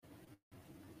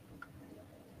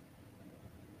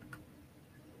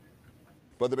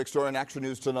But the big story in Action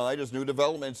News tonight is new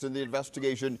developments in the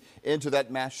investigation into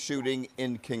that mass shooting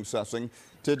in King Sussing.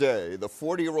 Today, the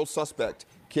 40-year-old suspect,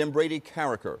 Kim Brady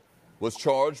Carricker, was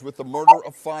charged with the murder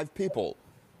of 5 people.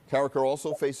 Carricker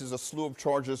also faces a slew of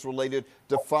charges related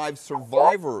to 5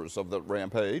 survivors of the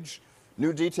rampage.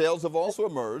 New details have also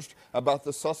emerged about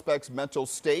the suspect's mental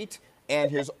state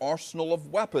and his arsenal of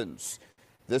weapons.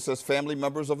 This as family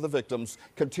members of the victims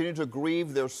continue to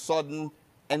grieve their sudden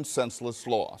and senseless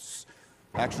loss.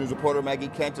 Action News reporter Maggie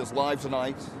Kent is live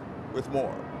tonight with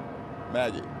more.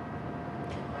 Maggie.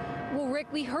 Well,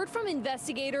 Rick, we heard from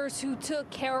investigators who took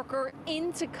Carricker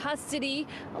into custody,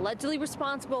 allegedly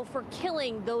responsible for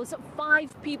killing those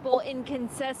 5 people in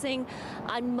Concessing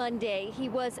on Monday. He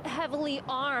was heavily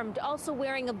armed, also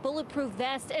wearing a bulletproof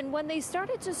vest. And when they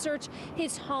started to search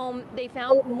his home, they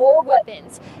found more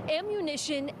weapons,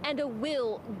 ammunition, and a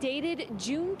will dated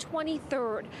June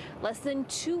 23rd, less than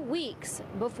 2 weeks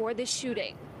before the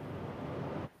shooting.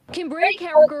 Kim Brady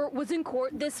Carricker was in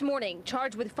court this morning,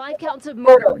 charged with 5 counts of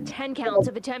murder, 10 counts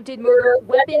of attempted murder,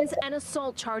 weapons, and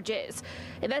assault charges.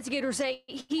 Investigators say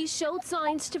he showed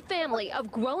signs to family of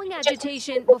growing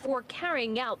agitation before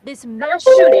carrying out this mass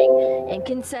shooting in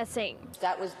Concessing.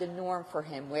 That was the norm for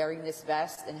him, wearing this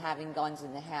vest and having guns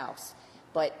in the house.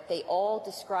 But they all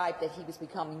described that he was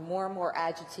becoming more and more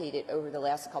agitated over the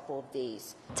last couple of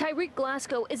days. Tyreek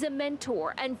Glasgow is a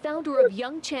mentor and founder of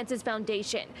Young Chances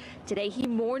Foundation. Today he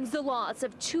mourns the loss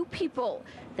of 2 people,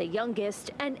 the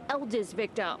youngest and eldest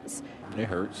victims. It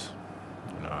hurts.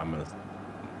 I'm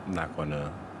not going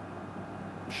to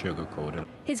sugarcoat it.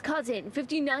 His cousin,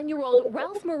 59-year-old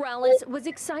Ralph Morales, was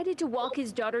excited to walk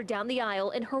his daughter down the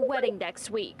aisle in her wedding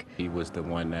next week. He was the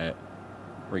one that,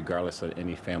 regardless of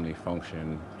any family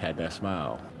function, had that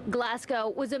smile.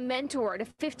 Glasgow was a mentor to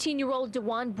 15-year-old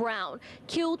DeJuan Brown,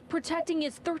 killed protecting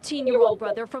his 13-year-old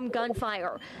brother from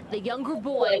gunfire. The younger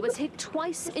boy was hit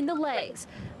twice in the legs,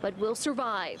 but will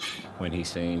survive. When he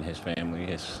seen his family,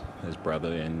 his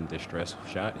brother in distress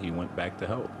shot, he went back to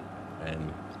help.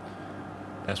 And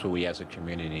that's what we as a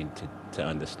community need to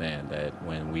understand, that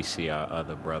when we see our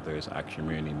other brothers, our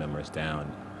community members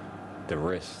down, the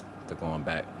risk to going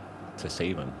back to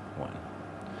saving one.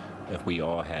 If we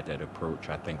all had that approach,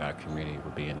 I think our community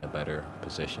would be in a better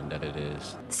position than it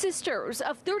is. Sisters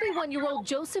of 31-year-old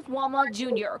Joseph Wama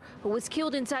Jr., who was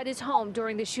killed inside his home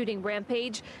during the shooting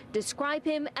rampage, describe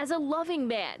him as a loving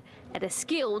man and a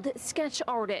skilled sketch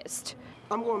artist.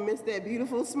 I'm going to miss that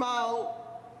beautiful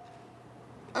smile.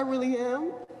 I really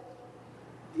am.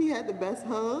 He had the best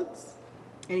hugs.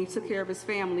 And he took care of his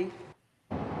family.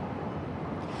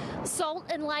 Salt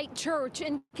and Light Church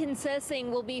in Concessing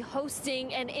will be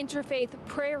hosting an interfaith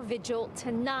prayer vigil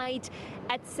tonight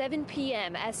at 7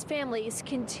 p.m. as families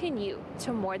continue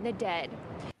to mourn the dead.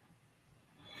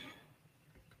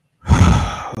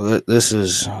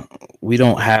 We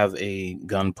don't have a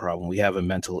gun problem. We have a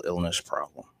mental illness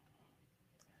problem.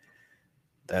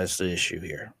 That's the issue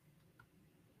here.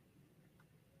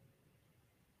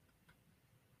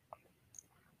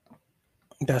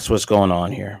 That's what's going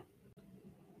on here.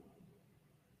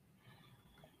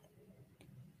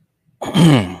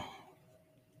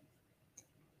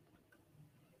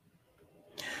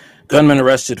 Gunman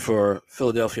arrested for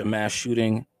Philadelphia mass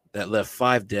shooting that left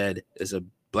 5 dead is a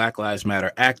Black Lives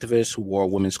Matter activist who wore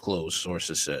women's clothes,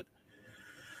 sources said.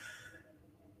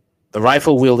 The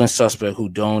rifle-wielding suspect who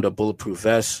donned a bulletproof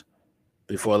vest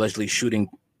before allegedly shooting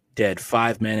dead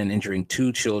 5 men and injuring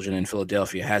 2 children in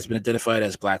Philadelphia has been identified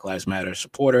as Black Lives Matter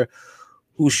supporter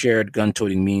who shared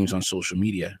gun-toting memes on social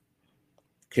media.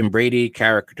 Kim Brady,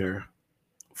 Carricker,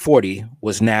 40,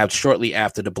 was nabbed shortly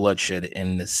after the bloodshed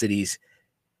in the city's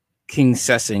King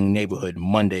Sussing neighborhood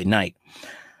Monday night.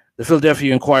 The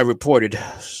Philadelphia Inquirer reported,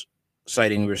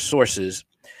 citing sources,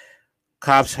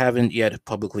 cops haven't yet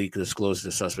publicly disclosed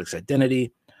the suspect's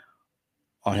identity.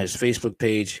 On his Facebook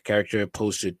page, Carricker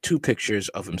posted 2 pictures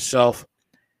of himself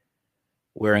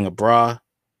wearing a bra,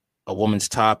 a woman's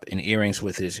top, and earrings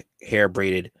with his hair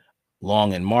braided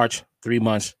long in March, 3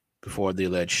 months before the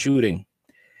alleged shooting.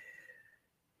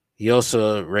 He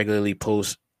also regularly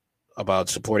posts about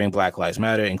supporting Black Lives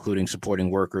Matter, including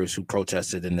supporting workers who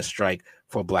protested in the strike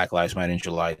for Black Lives Matter in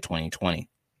July 2020.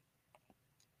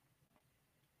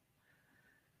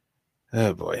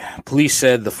 Oh boy. Police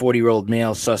said the 40-year-old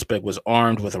male suspect was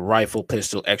armed with a rifle,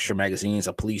 pistol, extra magazines,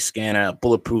 a police scanner, a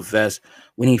bulletproof vest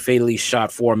when he fatally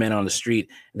shot 4 men on the street,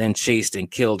 then chased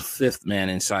and killed 5th man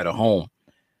inside a home.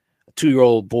 A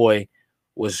 2-year-old boy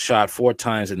was shot 4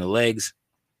 times in the legs,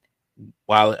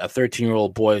 while a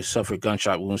 13-year-old boy suffered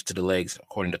gunshot wounds to the legs.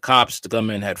 According to cops, the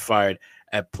gunman had fired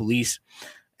at police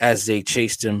as they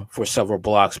chased him for several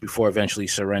blocks before eventually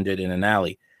surrendered in an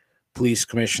alley, Police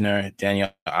Commissioner Daniel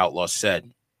Outlaw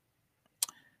said.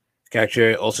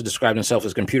 Character also described himself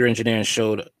as a computer engineer and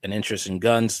showed an interest in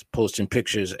guns, posting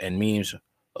pictures and memes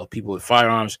of people with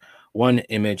firearms. One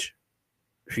image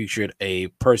featured a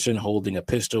person holding a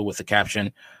pistol with the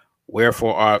caption,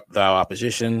 "Wherefore art thou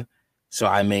opposition? So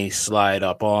I may slide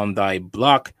up on thy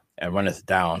block and runneth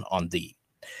down on thee."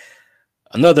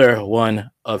 Another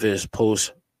one of his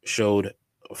posts showed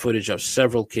footage of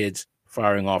several kids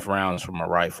firing off rounds from a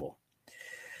rifle.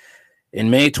 In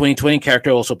May 2020,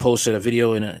 character also posted a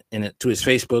video to his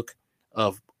Facebook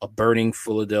of a burning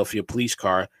Philadelphia police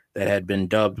car that had been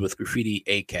dubbed with graffiti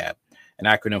ACAB, an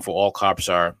acronym for All Cops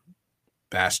Are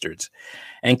Bastards,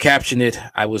 and captioned it,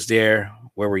 "I was there.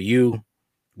 Where were you?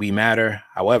 We matter."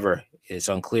 However, it's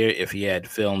unclear if he had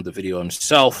filmed the video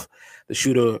himself. The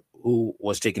shooter, who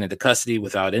was taken into custody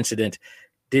without incident,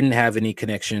 didn't have any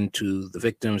connection to the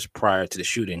victims prior to the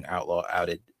shooting, Outlaw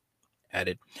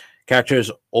added.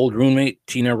 Character's old roommate,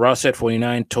 Tina Rossett,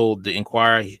 49, told the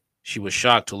Inquirer she was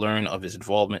shocked to learn of his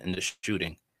involvement in the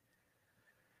shooting.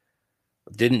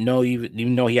 Didn't know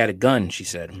even know he had a gun, she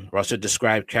said. Rossett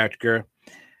described character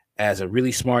as a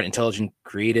really smart, intelligent,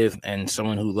 creative, and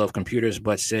someone who loved computers,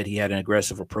 but said he had an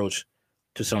aggressive approach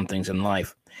to some things in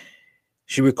life.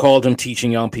 She recalled him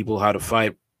teaching young people how to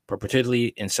fight,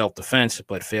 particularly in self-defense,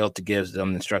 but failed to give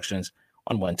them instructions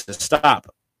on when to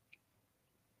stop.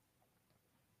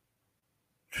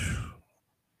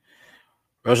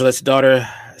 Rosette's daughter,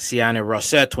 Sienna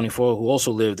Rossett, 24, who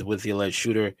also lived with the alleged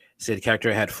shooter, said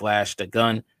character had flashed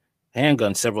a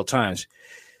handgun several times.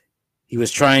 "He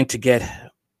was trying to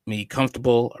get me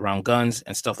comfortable around guns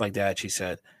and stuff like that," she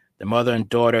said. The mother and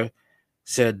daughter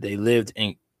said they lived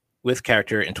with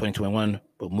character in 2021,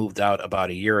 but moved out about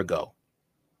a year ago.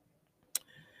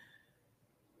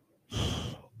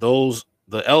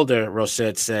 The elder,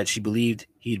 Rosette, said she believed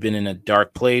he'd been in a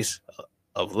dark place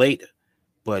of late,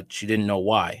 but she didn't know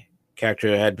why.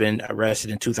 Character had been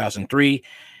arrested in 2003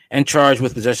 and charged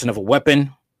with possession of a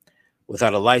weapon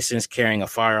without a license, carrying a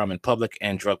firearm in public,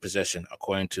 and drug possession,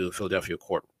 according to Philadelphia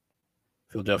court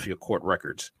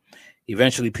records. He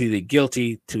eventually pleaded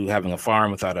guilty to having a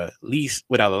firearm without a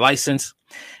license,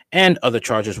 and other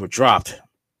charges were dropped.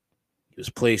 He was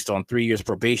placed on 3 years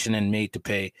probation and made to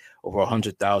pay over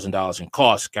 $100,000 in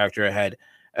costs. Character had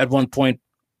at one point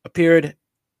appeared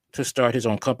to start his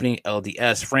own company,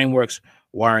 LDS Frameworks,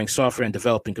 wiring software and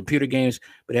developing computer games,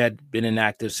 but had been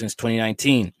inactive since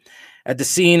 2019. At the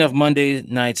scene of Monday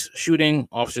night's shooting,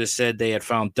 officers said they had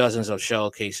found dozens of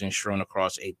shell casings strewn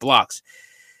across 8 blocks.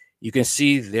 "You can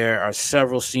see there are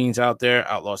several scenes out there,"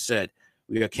 Outlaw said.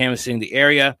 "We are canvassing the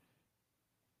area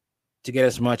to get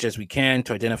as much as we can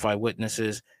to identify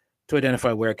witnesses, to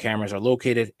identify where cameras are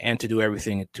located, and to do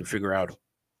everything to figure out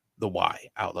the why,"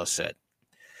 Outlaw said.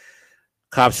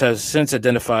 Cops have since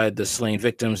identified the slain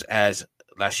victims as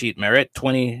Lashit Merritt,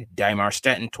 20, Daimar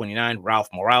Stanton, 29, Ralph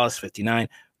Morales, 59,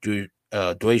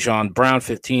 Dwajon Brown,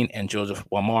 15, and Joseph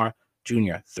Wamar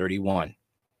Jr., 31.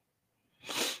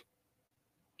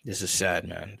 This is sad,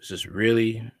 man. This is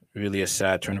really, really a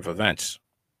sad turn of events.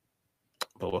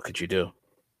 But what could you do?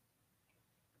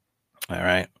 All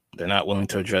right. They're not willing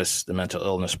to address the mental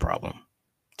illness problem.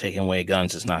 Taking away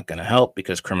guns is not going to help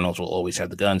because criminals will always have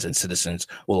the guns and citizens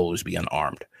will always be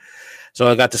unarmed. So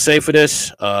I got to say for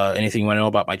this. Anything you want to know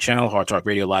about my channel, Hard Talk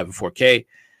Radio Live in 4K,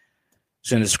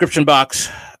 it's in the description box.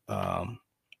 I'm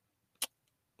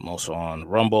also on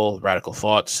Rumble, Radical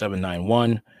Thoughts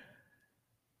 791.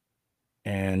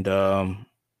 And I'm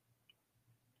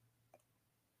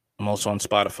also on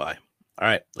Spotify. All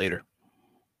right, later.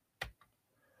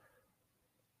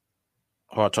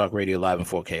 Hard Talk Radio Live in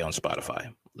 4K on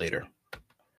Spotify. Later.